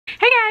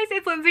Hi guys,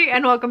 it's Lindsay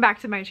and welcome back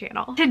to my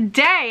channel.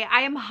 Today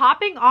I am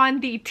hopping on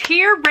the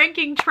tier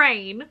ranking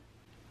train.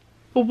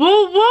 Woo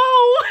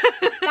woo!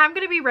 I'm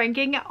going to be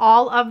ranking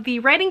all of the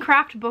writing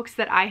craft books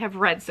that I have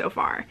read so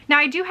far. Now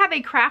I do have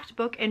a craft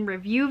book and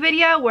review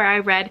video where I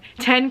read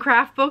 10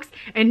 craft books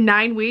in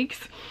 9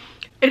 weeks.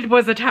 It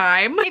was a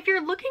time. If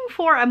you're looking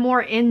for a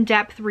more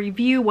in-depth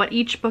review, what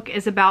each book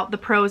is about, the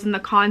pros and the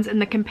cons and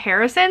the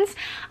comparisons,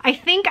 I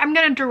think I'm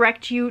gonna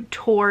direct you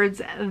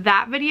towards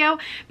that video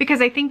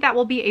because I think that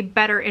will be a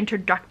better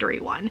introductory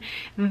one.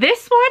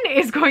 This one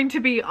is going to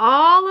be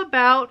all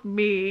about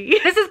me.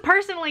 This is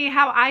personally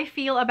how I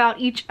feel about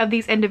each of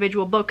these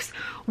individual books,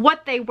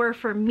 what they were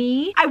for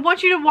me. I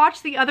want you to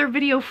watch the other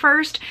video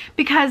first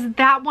because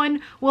that one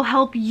will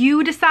help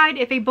you decide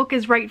if a book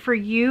is right for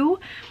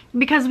you,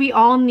 because we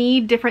all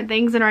need different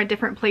things and are at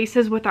different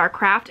places with our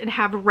craft and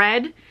have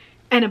read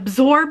and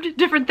absorbed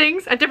different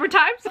things at different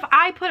times. If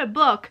I put a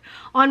book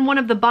on one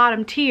of the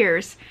bottom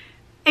tiers,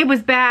 it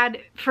was bad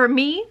for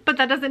me, but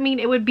that doesn't mean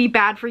it would be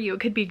bad for you. It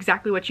could be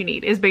exactly what you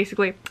need, is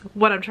basically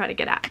what I'm trying to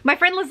get at. My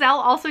friend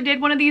Lizelle also did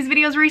one of these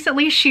videos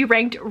recently. She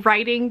ranked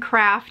writing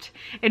craft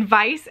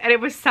advice and it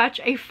was such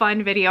a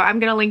fun video. I'm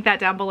gonna link that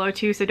down below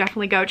too, so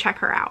definitely go check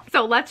her out.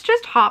 So let's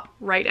just hop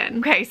right in.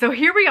 Okay, so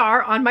here we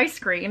are on my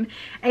screen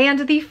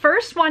and the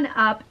first one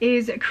up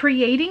is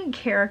Creating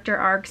Character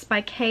Arcs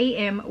by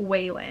K.M.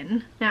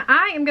 Whalen. Now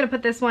I am gonna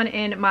put this one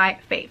in my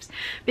faves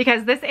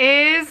because this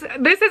is a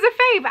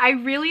fave. I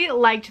really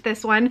liked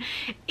this one.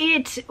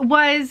 It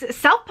was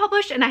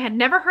self-published and I had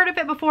never heard of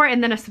it before,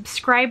 and then a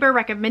subscriber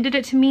recommended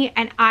it to me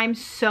and I'm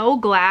so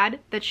glad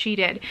that she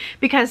did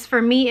because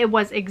for me it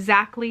was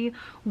exactly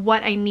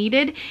what I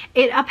needed.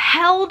 It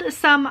upheld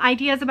some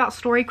ideas about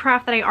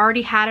storycraft that I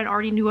already had and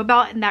already knew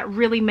about, and that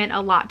really meant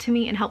a lot to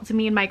me and helped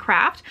me in my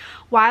craft,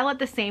 while at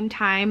the same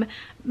time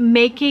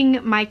making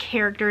my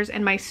characters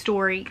and my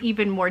story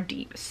even more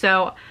deep.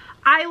 So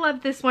I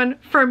love this one.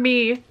 For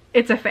me,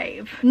 it's a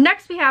fave.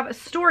 Next we have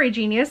Story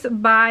Genius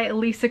by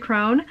Lisa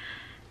Crone.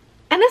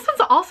 And this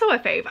one's also a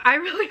fave. I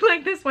really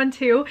like this one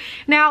too.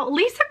 Now,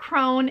 Lisa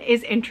Crone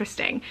is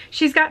interesting.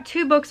 She's got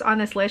 2 books on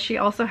this list. She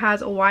also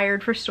has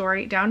Wired for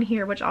Story down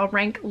here, which I'll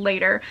rank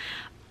later.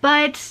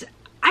 But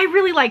I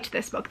really liked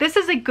this book. This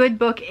is a good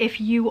book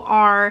if you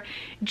are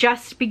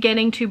just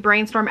beginning to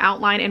brainstorm,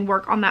 outline, and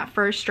work on that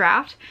first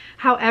draft.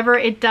 However,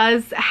 it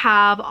does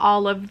have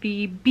all of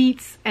the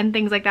beats and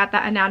things like that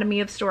that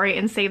Anatomy of Story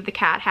and Save the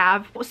Cat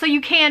have. So you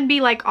can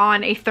be like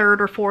on a 3rd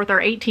or 4th or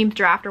 18th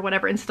draft or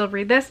whatever and still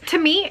read this. To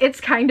me,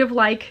 it's kind of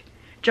like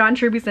John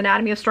Truby's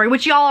Anatomy of Story,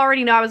 which y'all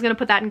already know I was gonna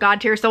put that in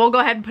God tier, so we'll go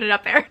ahead and put it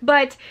up there.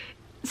 But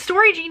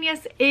Story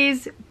Genius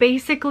is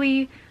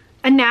basically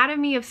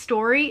Anatomy of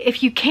Story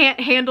if you can't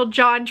handle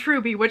John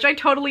Truby, which I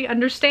totally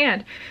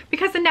understand,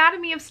 because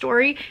Anatomy of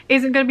Story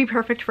isn't going to be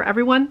perfect for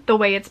everyone the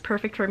way it's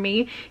perfect for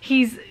me.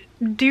 He's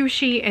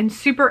douchey and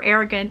super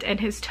arrogant and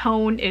his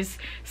tone is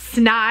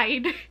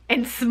snide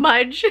and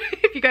smudge.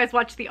 If you guys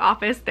watch The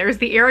Office, there's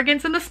the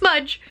arrogance and the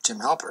smudge. Jim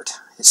Halpert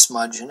is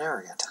smudge and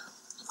arrogant.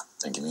 I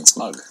think you mean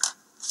smug.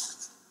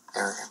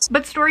 Arrogance.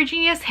 But Story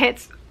Genius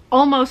hits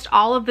almost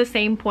all of the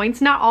same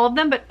points, not all of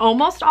them, but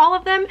almost all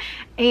of them,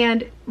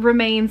 and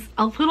remains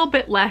a little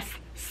bit less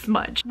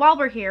smudge. While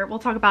we're here, we'll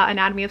talk about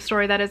Anatomy of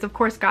Story. That is of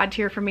course God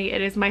tier for me. It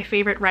is my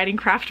favorite writing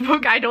craft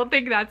book. I don't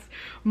think that's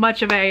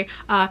much of a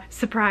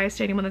surprise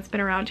to anyone that's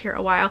been around here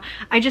a while.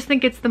 I just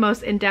think it's the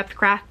most in-depth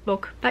craft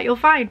book that you'll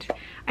find.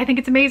 I think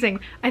it's amazing.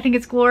 I think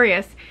it's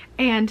glorious.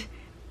 And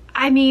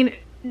I mean,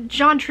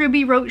 John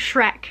Truby wrote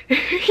Shrek.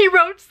 He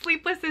wrote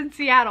Sleepless in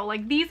Seattle.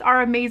 Like, these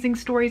are amazing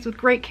stories with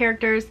great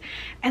characters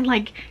and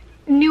like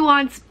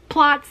nuanced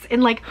plots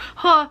and like,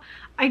 I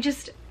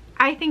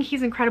think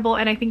he's incredible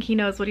and I think he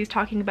knows what he's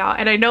talking about.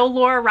 And I know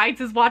Laura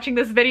Wrights is watching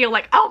this video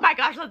like, oh my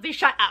gosh, Lindsay,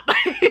 shut up.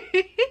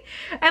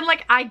 And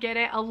like, I get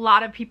it. A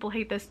lot of people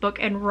hate this book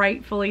and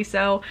rightfully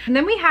so. And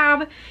then we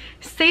have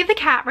Save the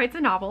Cat Writes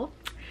a Novel,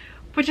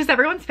 which is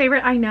everyone's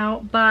favorite, I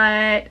know,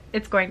 but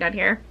it's going down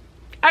here.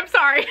 I'm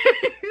sorry.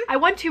 I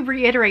want to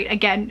reiterate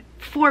again,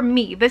 for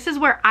me, this is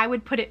where I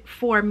would put it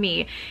for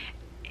me.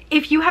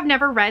 If you have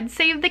never read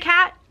Save the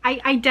Cat,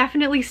 I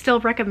definitely still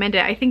recommend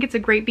it. I think it's a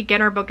great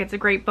beginner book. It's a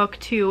great book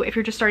too if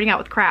you're just starting out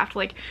with craft.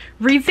 Like,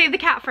 read Save the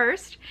Cat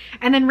first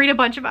and then read a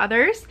bunch of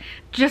others,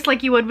 just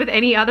like you would with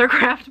any other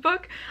craft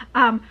book.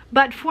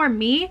 But for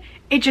me,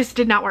 it just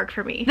did not work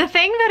for me. The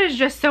thing that is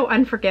just so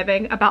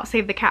unforgiving about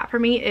Save the Cat for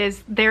me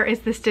is there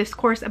is this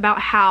discourse about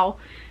how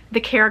the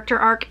character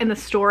arc and the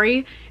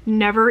story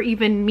never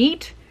even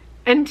meet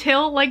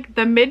until like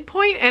the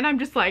midpoint, and I'm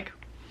just like,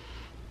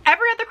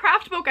 every other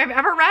craft book I've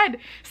ever read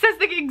says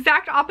the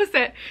exact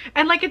opposite,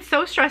 and like, it's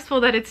so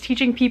stressful that it's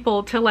teaching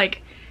people to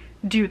like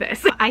do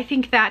this. I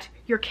think that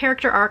your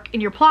character arc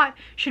and your plot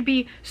should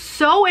be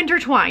so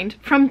intertwined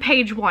from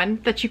page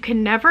 1 that you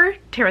can never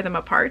tear them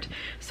apart.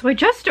 So I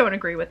just don't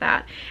agree with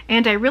that,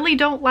 and I really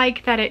don't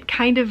like that it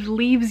kind of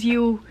leaves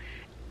you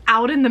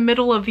out in the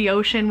middle of the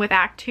ocean with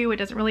Act 2. It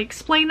doesn't really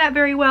explain that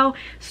very well.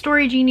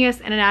 Story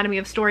Genius and Anatomy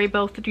of Story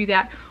both do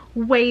that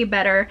way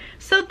better.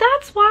 So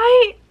that's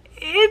why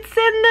it's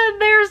in the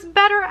there's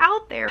better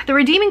out there. The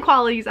redeeming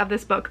qualities of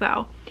this book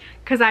though,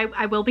 because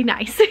I will be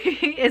nice,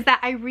 is that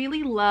I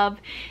really love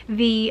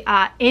the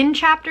in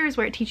chapters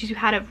where it teaches you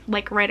how to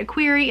like write a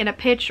query and a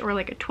pitch or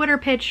like a Twitter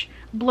pitch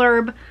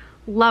blurb.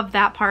 Love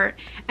that part.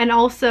 And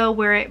also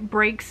where it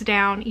breaks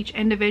down each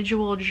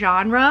individual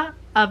genre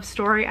of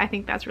story. I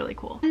think that's really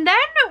cool. And then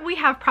we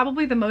have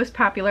probably the most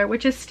popular,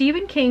 which is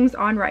Stephen King's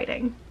On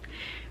Writing.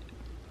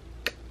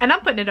 And I'm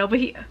putting it over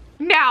here.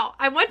 Now,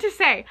 I want to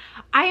say,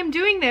 I am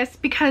doing this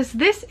because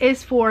this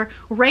is for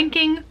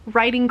ranking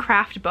writing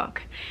craft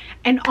book.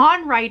 And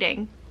On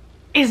Writing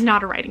is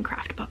not a writing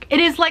craft book. It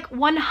is like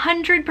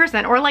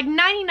 100% or like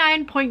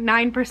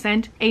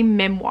 99.9% a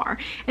memoir.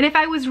 And if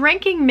I was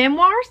ranking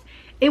memoirs,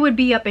 it would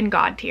be up in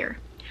God tier.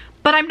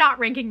 But I'm not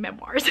ranking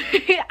memoirs.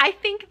 I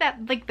think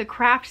that like the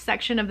craft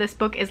section of this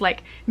book is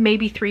like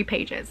maybe 3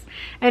 pages.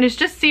 And it's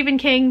just Stephen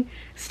King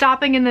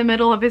stopping in the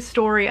middle of his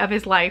story of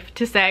his life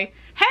to say,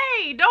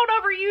 hey, don't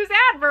overuse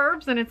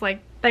adverbs. And it's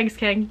like, thanks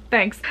King,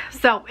 thanks.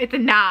 So it's a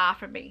nah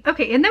for me.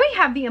 Okay, and then we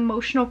have the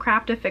emotional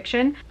craft of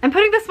fiction. I'm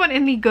putting this one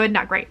in the good,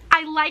 not great.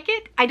 I like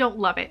it, I don't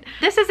love it.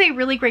 This is a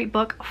really great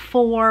book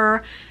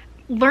for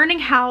learning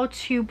how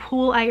to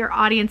pull at your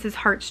audience's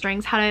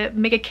heartstrings, how to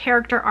make a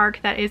character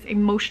arc that is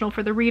emotional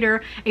for the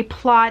reader, a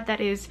plot that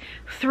is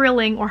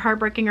thrilling or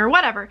heartbreaking or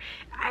whatever.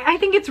 I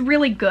think it's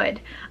really good.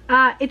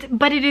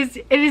 But it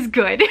is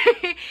good.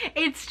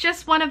 It's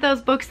just one of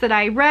those books that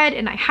I read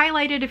and I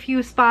highlighted a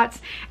few spots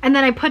and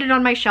then I put it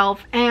on my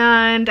shelf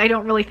and I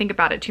don't really think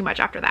about it too much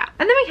after that.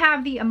 And then we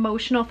have the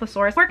emotional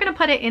thesaurus. We're gonna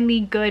put it in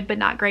the good but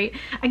not great.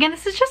 Again,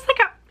 this is just like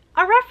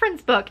a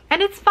reference book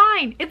and it's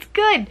fine. It's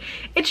good.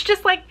 It's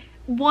just like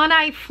one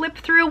I flip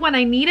through when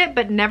I need it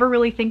but never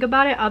really think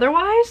about it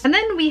otherwise. And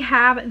then we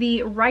have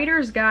the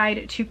Writer's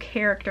Guide to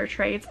Character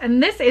Traits,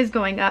 and this is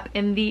going up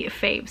in the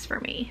faves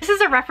for me. This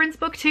is a reference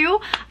book too,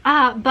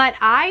 but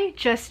I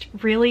just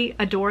really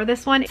adore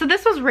this one. So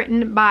this was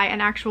written by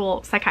an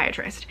actual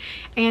psychiatrist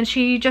and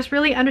she just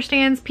really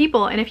understands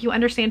people, and if you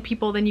understand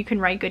people then you can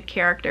write good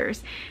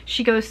characters.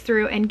 She goes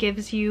through and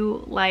gives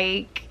you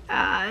like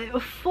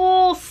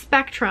full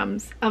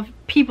spectrums of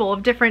people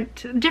of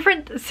different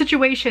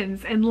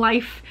situations and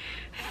life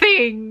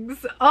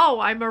things. Oh,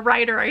 I'm a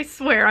writer, I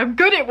swear, I'm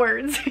good at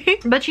words.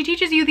 But she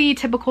teaches you the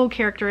typical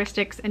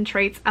characteristics and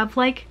traits of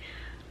like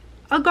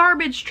a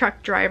garbage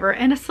truck driver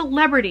and a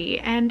celebrity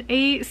and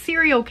a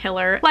serial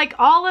killer. Like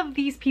all of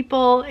these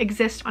people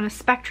exist on a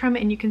spectrum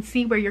and you can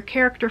see where your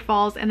character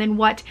falls and then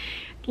what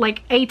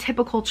like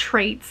atypical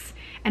traits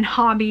and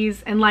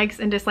hobbies and likes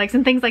and dislikes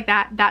and things like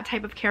that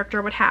type of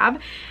character would have.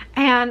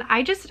 And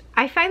I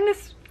find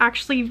this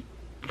actually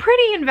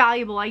pretty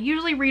invaluable. I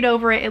usually read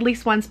over it at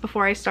least once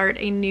before I start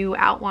a new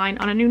outline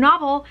on a new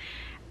novel,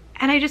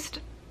 and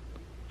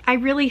I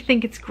really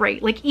think it's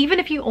great. Like even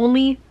if you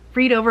only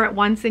read over it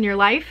once in your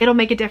life, it'll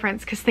make a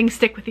difference because things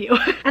stick with you.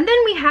 And then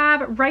we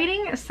have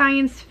writing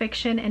science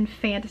fiction and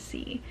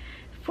fantasy.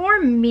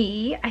 For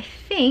me, I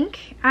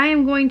think I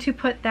am going to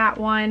put that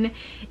one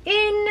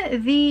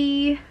in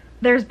the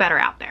there's better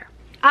out there.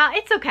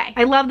 It's okay.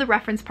 I love the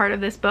reference part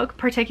of this book,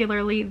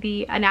 particularly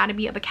the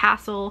anatomy of a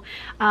castle,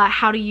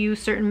 how to use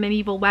certain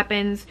medieval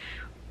weapons,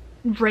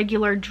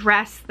 regular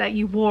dress that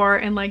you wore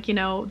in like, you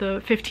know,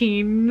 the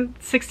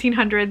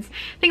 1600s,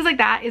 things like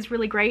that is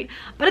really great.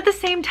 But at the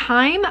same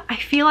time, I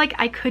feel like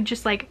I could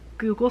just like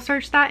Google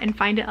search that and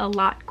find it a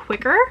lot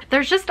quicker.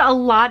 There's just a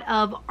lot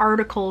of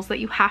articles that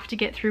you have to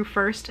get through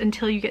first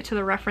until you get to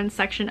the reference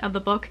section of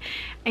the book.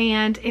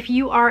 And if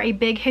you are a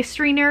big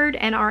history nerd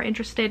and are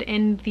interested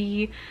in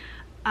the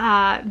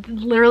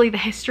literally the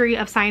history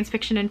of science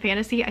fiction and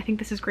fantasy, I think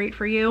this is great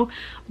for you.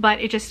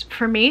 But it just,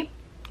 for me,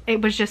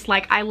 it was just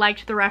like I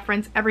liked the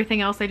reference.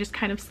 Everything else I just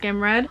kind of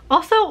skim read.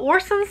 Also,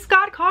 Orson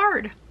Scott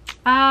Card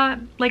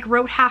like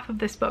wrote half of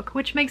this book,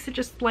 which makes it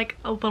just like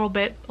a little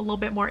bit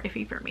more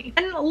iffy for me.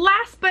 And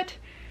last but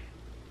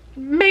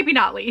maybe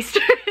not least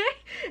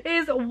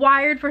is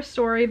Wired for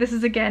Story. This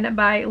is again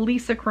by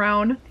Lisa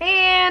Crone,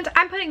 and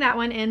I'm putting that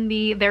one in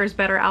the there's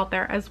better out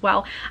there as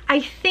well. I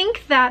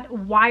think that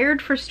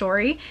Wired for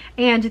Story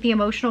and the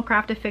emotional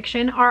craft of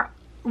fiction are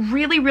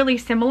really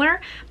similar,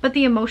 but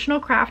the emotional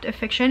craft of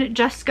fiction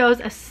just goes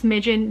a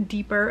smidgen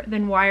deeper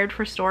than Wired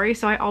for Story,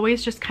 so I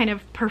always just kind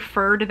of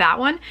preferred that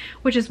one,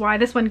 which is why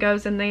this one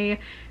goes in the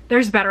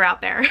there's better out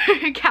there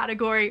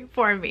category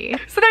for me.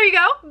 So there you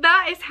go.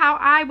 That is how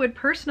I would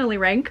personally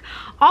rank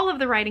all of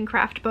the writing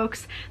craft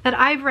books that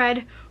I've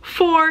read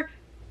for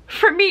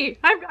me.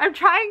 I'm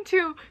trying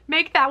to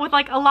make that with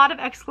like a lot of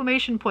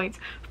exclamation points.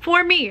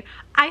 For me.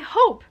 I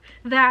hope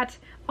that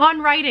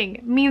On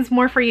Writing means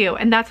more for you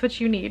and that's what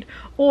you need.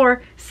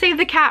 Or Save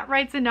the Cat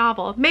writes a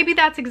novel. Maybe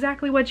that's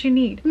exactly what you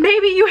need.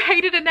 Maybe you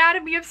hated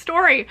Anatomy of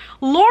Story.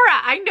 Laura,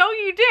 I know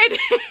you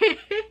did.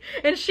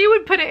 And she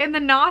would put it in the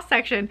nah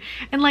section.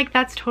 And like,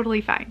 that's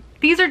totally fine.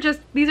 These are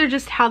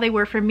just how they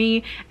were for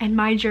me and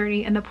my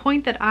journey and the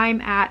point that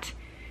I'm at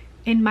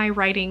in my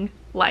writing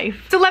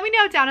life. So let me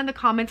know down in the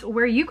comments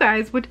where you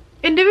guys would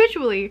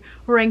individually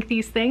rank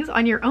these things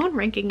on your own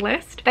ranking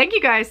list. Thank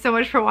you guys so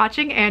much for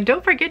watching, and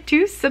don't forget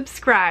to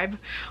subscribe,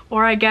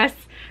 or I guess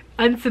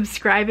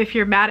unsubscribe if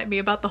you're mad at me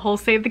about the whole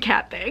save the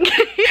cat thing.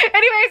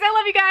 Anyways, I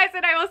love you guys,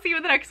 and I will see you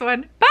in the next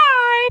one.